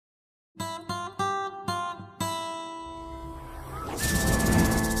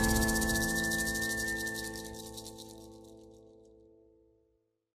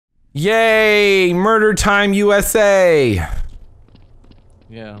Yay! Murder Time USA!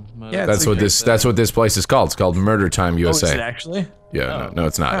 Yeah. That's what this place is called. It's called Murder Time USA. Oh, is it actually? Yeah, no,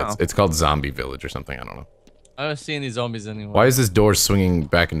 it's not. It's called Zombie Village or something, I don't know. I don't see any zombies anymore. Why is this door swinging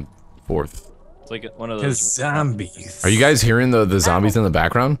back and forth? It's like one of those zombies. Are you guys hearing the zombies in the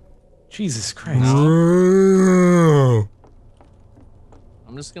background? Jesus Christ.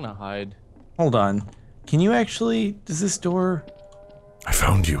 I'm just gonna hide. Hold on. Can you actually, does this door? I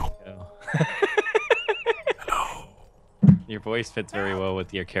found you. Hello. Your voice fits very well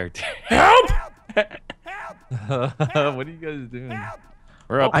with your character. Help! What are you guys doing?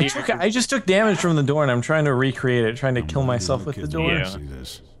 We're up here. I just took damage from the door and I'm trying to recreate it, trying to kill myself with the door. Yeah.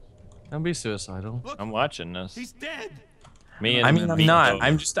 Don't be suicidal. I'm watching this. He's dead. I'm not.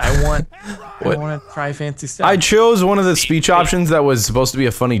 I want to try fancy stuff. I chose one of the speech options that was supposed to be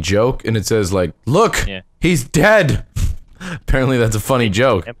a funny joke, and it says like, "Look, he's dead." Apparently, that's a funny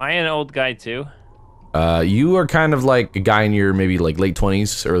joke. Am I an old guy too? You are kind of like a guy in your maybe like late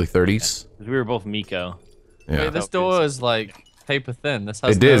 20s, early 30s. We were both Miko. Yeah. Wait, this door is like paper thin. This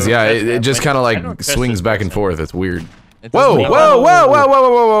has It is, no- yeah. It just kind of I don't like trust swings this back and person. forth. It's weird. It Whoa, doesn't whoa, make- whoa, whoa, whoa,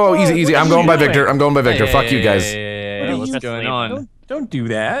 whoa, whoa! Easy, easy. what I'm are going you by doing? Victor. I'm going by Victor. Hey, Fuck you guys. hey, what's going on? Don't do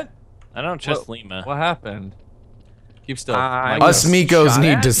that. I don't trust Lima. What happened? Keep still. I Mike, Us Mikos shot need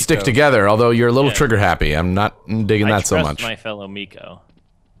at to stick Miko. together. Although you're a little Yeah. trigger happy. I'm not digging that so much. I trust my fellow Miko.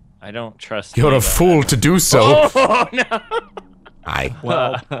 I don't trust. You're a Lima. fool to do so. Oh no! Aye.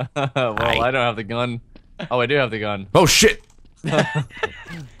 well, I don't have the gun. Oh, I do have the gun. Oh shit!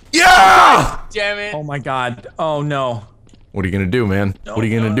 Yeah! Damn it! Oh my god. Oh no. What are you gonna do, man? What are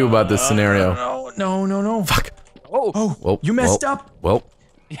you gonna do about this scenario? No. Fuck. Oh, Well, you messed well, up. Well,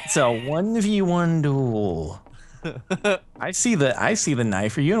 It's a 1v1 duel. I see the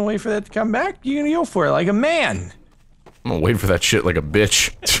knife. Are you gonna wait for that to come back? You're gonna go for it like a man. I'm gonna wait for that shit like a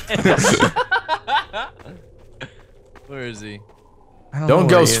bitch. Where is he? Don't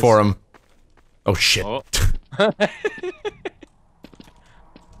ghost for him. Oh shit. Oh.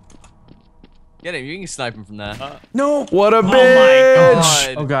 Get him. You can snipe him from there. No. What a my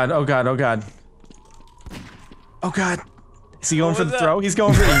bitch! Oh god. Oh god. Oh god. Oh god. Is he going for the was throw? He's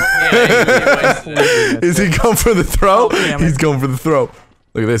going for the. Is he going for the throw? damn it. He's going for the throw.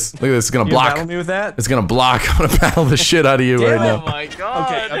 Look at this. Look at this. It's gonna You gonna battle block. me with that? It's gonna block. I'm gonna battle the shit out of you right Oh now. my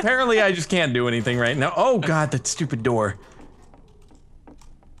god. Okay. Apparently, I just can't do anything right now. Oh god, that stupid door.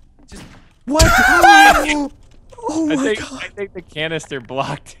 What? Oh my god. I think the canister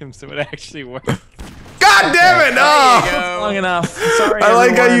blocked him, so it actually worked. God damn it! Oh! Long enough. Sorry. I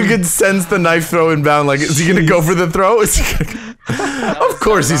like how you everyone. could sense the knife throw inbound. Like, is he gonna go for the throw? Is he gonna... Of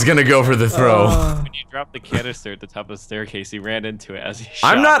course he's gonna go for the throw. When you dropped the canister at the top of the staircase, he ran into it as he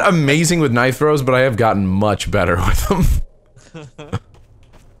shot. I'm not amazing with knife throws, but I have gotten much better with them.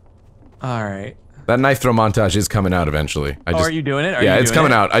 All right. That knife throw montage is coming out eventually. Are you doing it? Are Yeah, you it's doing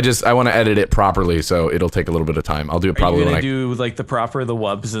coming it? out. I want to edit it properly, so it'll take a little bit of time. I'll do it Are probably you when gonna I do like the proper the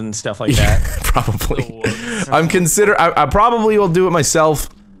wubs and stuff like that? probably. I probably will do it myself,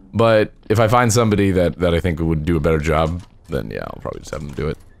 but if I find somebody that I think would do a better job, then yeah, I'll probably just have them do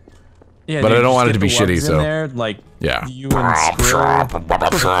it. Yeah, But dude, I don't just want it get to be the shitty, wubs in so- there, like Yeah. you and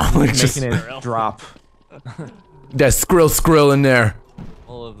Skrill Like, just- making it drop. There's skrill in there.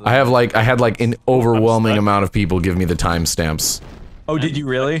 All of them. I had like an overwhelming amount of people give me the timestamps. Oh, did you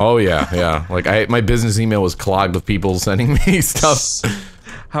really? Oh yeah. Like my business email was clogged with people sending me stuff.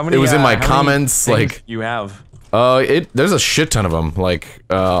 How many? It was in my how many comments, things like- you have. There's a shit ton of them, like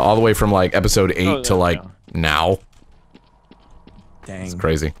all the way from like episode 8 to there we like go. now. Dang. It's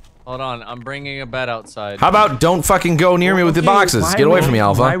crazy. Hold on. I'm bringing a bed outside. How about don't fucking go near me with the Okay, boxes? why Get away would- from me, Why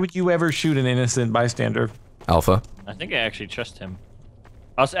Alpha. would you ever shoot an innocent bystander? Alpha. I think I actually trust him.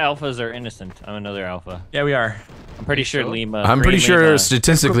 Us alphas are innocent. I'm another alpha. Yeah, we are. I'm pretty sure Lima. I'm pretty Green sure Lima-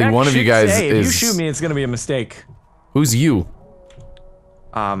 statistically Quebec one of you should guys say, is. If you shoot me, it's gonna be a mistake. Who's you?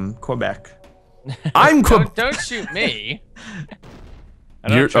 Quebec. I'm Quebec. Don't shoot me. I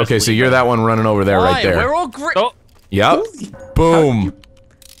don't You're trust okay. So Lima. you're that one running over there, right Why? there. We're all great. Oh, Yep. Boom.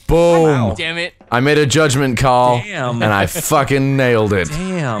 Boom. Damn it. I made a judgment call, Damn. and I fucking nailed it.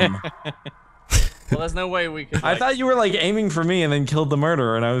 Damn. Well, there's no way we could. I Like, thought you were like aiming for me and then killed the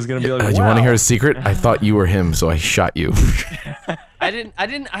murderer, and I was gonna be like, You want to wow. hear a secret? I thought you were him, so I shot you. I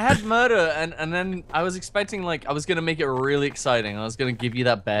had murder, and then I was expecting, like, I was gonna make it really exciting. I was gonna give you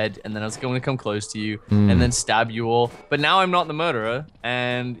that bed, and then I was going to come close to you, and then stab you all. But now I'm not the murderer,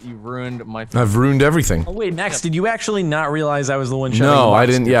 and you ruined my. I've ruined everything. Oh wait, Max, did you actually not realize I was the one shooting? No, I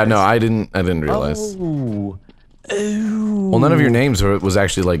Max, didn't. Yeah, guys? no, I didn't realize. Oh. Ooh. Well, none of your names was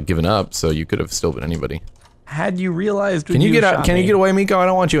actually like given up, so you could have still been anybody. had you realized when Can you get out? shot Can you me- get away, Miko? I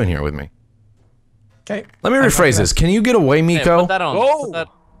don't want you in here with me. Okay. Let me rephrase this. Can you get away, Hey, Miko? put that on. Whoa. Put that...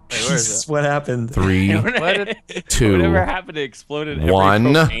 Wait, where is Jesus, it? what happened? 3, What? 2. Whatever happened to exploded every 1.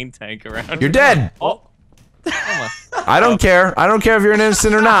 propane tank around. You're dead. Oh. I don't care. I don't care if you're an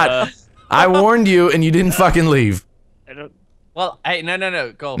innocent or not. I warned you, and you didn't fucking leave. I don't. Well, hey,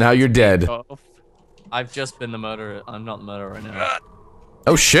 no, go. Now you're dead. I've just been the murderer. I'm not the murderer right now.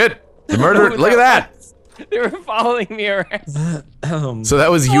 Oh shit! The murderer. Look at that. They were following me around. So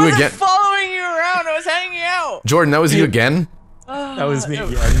that was you again, Following you around. I was hanging out. Jordan. That was you again. That was me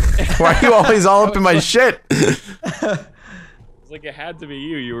again. Why are you always all up in my shit? It's like it had to be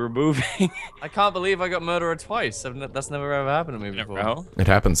you. You were moving. I can't believe I got murderer twice. That's never ever happened to me before. Bro. It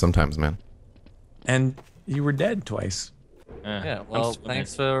happens sometimes, man. And you were dead twice. Yeah. Well,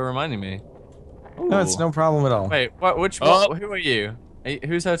 thanks for reminding me. No, it's no problem at all. Wait, what? Which? Oh. What, who are you?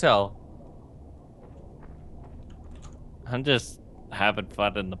 Whose hotel? I'm just having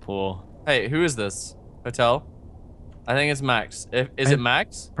fun in the pool. Hey, who is this? Hotel? I think it's Max. Is it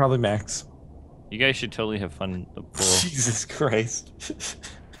Max? Probably Max. You guys should totally have fun in the pool. Jesus Christ.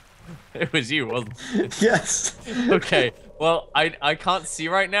 It was you, wasn't it? Yes. Okay. Well, I can't see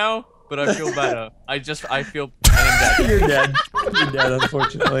right now, but I feel better. I feel I am dead. You're dead. You're dead,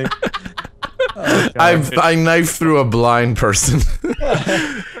 unfortunately. Oh, God. I knifed through a blind person.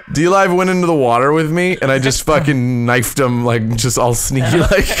 D-Live went into the water with me, and I just fucking knifed him, like, just all sneaky,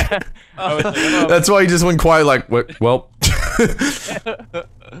 like. That's why he just went quiet, like, well.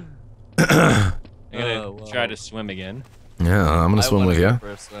 I'm gonna try to swim again. Yeah, I'm gonna swim with you.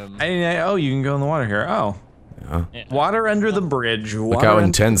 Oh, you can go in the water here. Oh. Yeah. Water under the bridge. Look how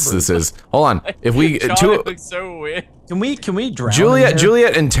intense this is. Hold on. If we Charlie looks so weird. Can we drown?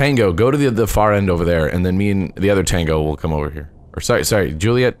 Juliet and Tango, go to the far end over there, and then me and the other Tango will come over here. Or sorry,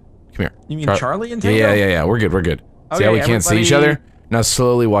 Juliet, come here. You mean Charlie and Tango? Yeah. We're good. See how we can't see each other? Now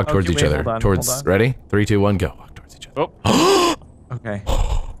slowly walk towards each other. Hold on. Ready? 3, 2, 1, go. Walk towards each other. Oh. Okay.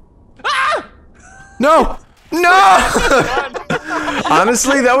 No!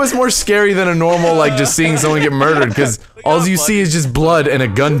 Honestly, that was more scary than a normal, like, just seeing someone get murdered, because all you see is just blood and a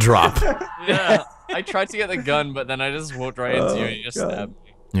gun drop. Yeah. I tried to get the gun, but then I just walked right into you and you just stabbed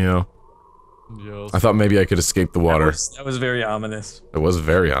me. Yeah. Yes. I thought maybe I could escape the water. That was very ominous. It was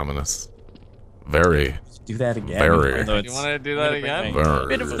very ominous. Very. Do that again. Very. Do you want to do that again? Very.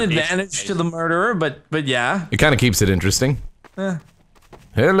 Bit of an advantage to the murderer, but yeah. It kind of keeps it interesting. Eh.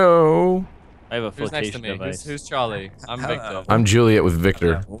 Hello. I have a Who's next to flotation me? device. Who's Charlie? I'm Victor. I'm Juliet with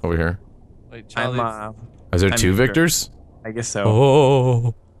Victor over here. Wait, Charlie. Is there I'm 2 Victor. Victors? I guess so.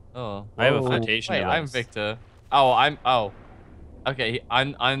 Oh. Oh. I have a Whoa. flotation Wait, device. I'm Victor. Oh. Okay,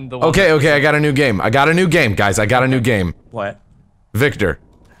 I'm the one. Okay, I got a new game. Guys. I got a new game. What? Victor.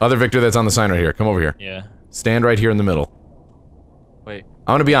 Other Victor that's on the sign right here. Come over here. Yeah. Stand right here in the middle. Wait.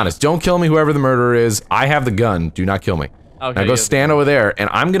 I want to be honest. Don't kill me, whoever the murderer is. I have the gun. Do not kill me. Okay. Now go stand over there, and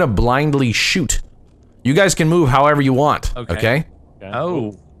I'm gonna blindly shoot. You guys can move however you want, okay?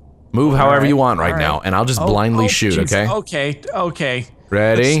 Oh. Move however Alright, you want right alright. now, and I'll just blindly shoot, jeez. okay? Okay.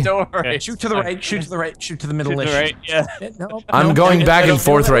 Ready? Story. Shoot to the right, shoot to the right, shoot to the middle. To the right, yeah. No, I'm going back and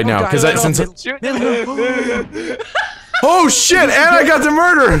forth right now, because Oh shit, and I got the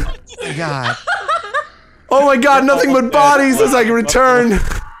murder! God. Oh my god, nothing but bodies as I return!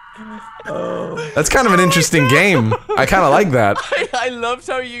 That's kind of an interesting game. I kind of like that. I loved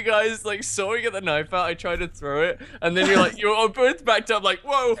how you guys like saw me get the knife out. I tried to throw it, and then you're both backed up like,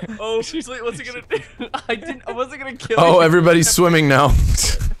 whoa, oh, she's like, what's he gonna do? I wasn't gonna kill Oh, you. everybody's swimming now.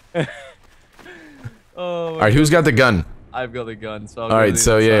 Oh. Alright, who's got the gun? I've got the gun, so. Alright,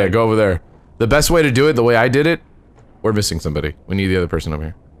 so yeah, go over there. The best way to do it, the way I did it, we're missing somebody. We need the other person over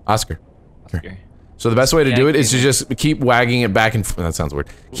here. Oscar. Okay. So the best way to do it is to just keep wagging it back and that sounds weird.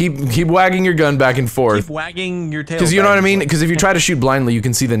 Keep wagging your gun back and forth. Keep wagging your tail. Because you know what I mean? Because if you try to shoot blindly, you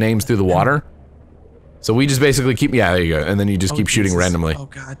can see the names through the water. So we just basically keep, yeah, there you go. And then you just keep shooting randomly. Oh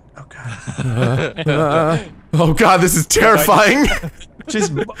god, oh god. Oh god, this is terrifying.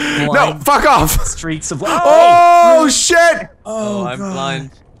 Just No, fuck off. streaks of Oh shit. Oh, I'm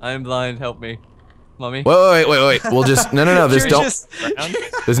blind. I'm blind. Help me, mommy. Wait. We'll just, no. There's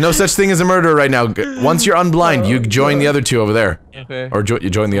There's no such thing as a murderer right now. Once you're unblind, you join the other 2 over there. Okay. Or you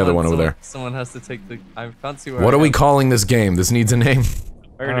join the other one over there. Someone has to take the. I can't see where. What I are we am. calling this game? This needs a name.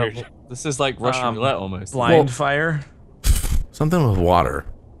 Murdered. This is like Russian roulette almost. blind fire. Something with water.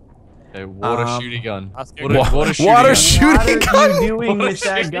 Okay, water shooting gun. Oscar. Water shooting Water gun. shooting What are gun. you doing with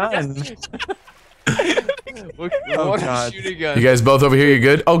that gun? Water God. shooting gun. You guys both over here, you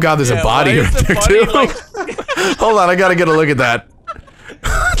good? Oh god, there's a body why right is the there body, too. like- Hold on, I gotta get a look at that.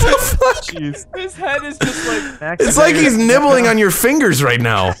 the fuck? Jeez. His head is just like. Max It's is like there. he's nibbling on your fingers right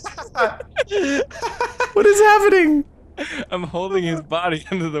now. What is happening? I'm holding his body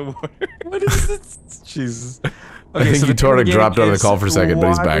under the water. What is this? Jesus. I think the Utora game dropped out of the is, call for a second, but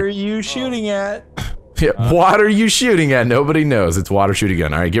he's What back. are you shooting at? Yeah, what are you shooting at? Nobody knows. It's water shooting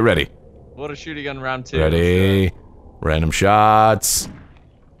gun. All right, get ready. What a shooting gun round 2. Ready. Random shots.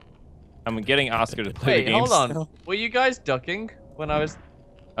 I'm getting Oscar to play Wait, the game. hold on. still. Were you guys ducking when I was?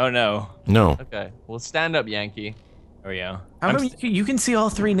 Oh no. No. Okay. Well, stand up, Yankee. Oh yeah. I mean, you can see all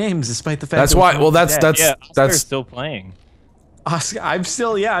 3 names despite the fact. That's that why. we're Well, that's dead. Yeah, Oscar's that's. still playing. Oscar, I'm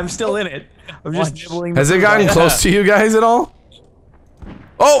still in it. I'm just Watch. nibbling. Has the it food gotten out. close to you guys at all?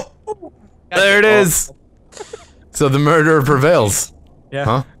 Oh, there it is. So the murderer prevails. Yeah.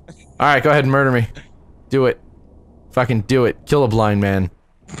 Huh? All right, go ahead and murder me. Do it. Fucking do it. Kill a blind man.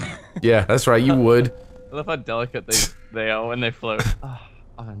 Yeah, that's right. You would. I love how delicate they are when they float. Oh,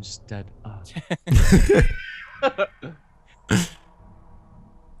 I'm just dead. Oh.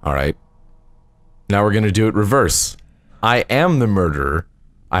 All right. Now we're gonna do it reverse. I am the murderer.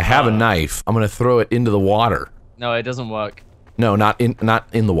 I have a knife. I'm gonna throw it into the water. No, it doesn't work. No, not in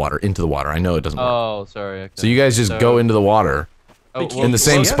the water. Into the water. I know it doesn't work. Oh, sorry. Okay. So you guys just go into the water. Oh, in the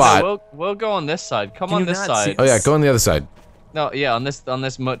same we'll, spot. We'll go on this side. Come Can on you this not side. see- Oh yeah, go on the other side. No, yeah, on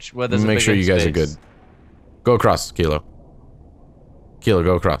this much where Let there's me a make big sure you guys are space. good. Go across, Kilo. Kilo,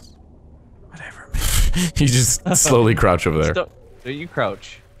 go across. Whatever. You just slowly crouch over there. Don't you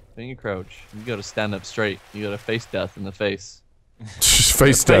crouch. Don't you crouch. You gotta stand up straight. You gotta face death in the face. Just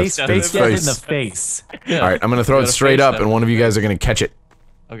face Face, death. face It's death in face. the face. Yeah. All right, I'm gonna throw You it gotta straight face up, death. and one of you guys are gonna catch it.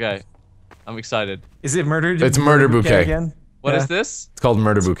 Okay. I'm excited. Is it murder? It's murder bouquet. again? What is Yeah. this? It's called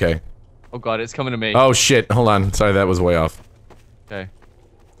murder bouquet. Oh god, it's coming to me. Oh shit! Hold on. Sorry, that was way off. Okay.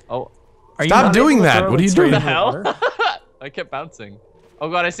 Oh, Are you Stop not doing able to that. throw What are it you straight doing? into the hell? water? I kept bouncing. Oh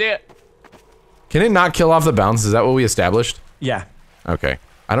god, I see it. Can it not kill off the bounce? Is that what we established? Yeah. Okay.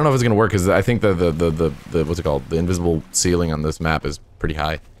 I don't know if it's gonna work because I think the what's it called? The invisible ceiling on this map is pretty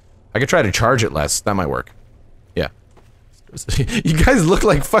high. I could try to charge it less. That might work. Yeah. You guys look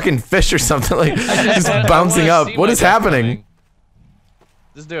like fucking fish or something, like just I bouncing wanna up. see What my is death happening? coming.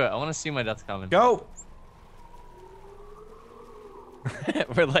 Just do it. I want to see my death coming. Go.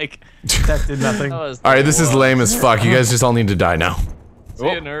 We're like, That did nothing. That was All right, this is the lame as fuck. You guys just all need to die now. See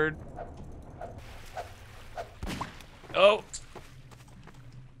you, nerd. oh,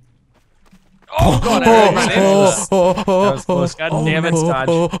 Oh god, I ran into that. That was close. God damn it, Dodge.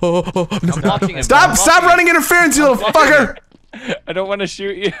 I'm blocking him. Stop! I'm Stop blocking running interference, you little fucker! I don't want to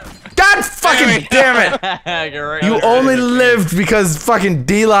shoot you. God fucking damn it! him. You're right You there. only lived because fucking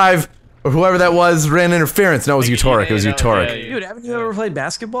D-Live or whoever that was ran interference. No, it was Utoric. It was Yeah, Utoric. yeah, Dude, haven't you ever played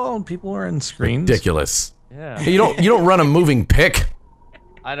basketball and people are on screens? Ridiculous. Yeah. Hey, you don't run a moving pick.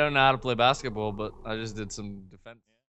 I don't know how to play basketball, but I just did some defense.